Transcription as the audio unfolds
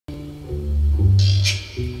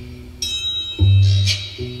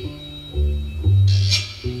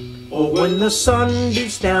when the sun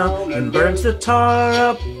beats down and burns the tar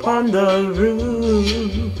up on the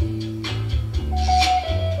roof,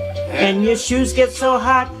 and your shoes get so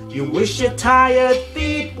hot you wish your tired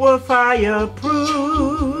feet were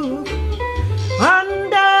fireproof.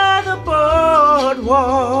 Under the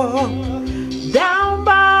boardwalk, down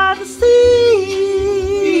by the sea,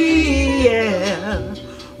 yeah,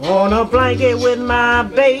 on a blanket with my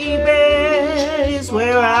baby is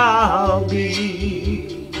where I'll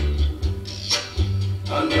be.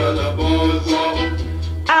 Under the boardwalk,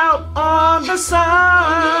 out on the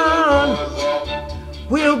sun,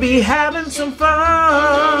 we'll be having some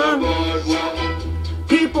fun.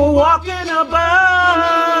 People walking above,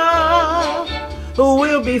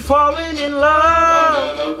 we'll be falling in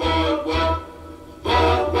love.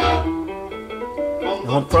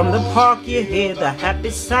 And from the park you hear the happy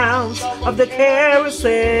sounds of the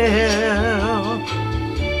carousel,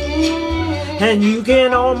 and you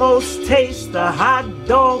can almost taste the hot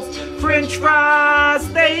dogs, French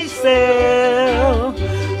fries they sell.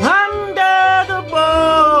 Under the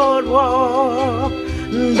boardwalk,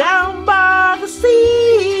 down by the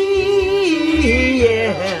sea,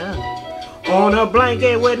 yeah, on a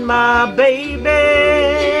blanket with my baby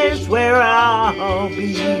is where I'll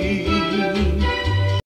be.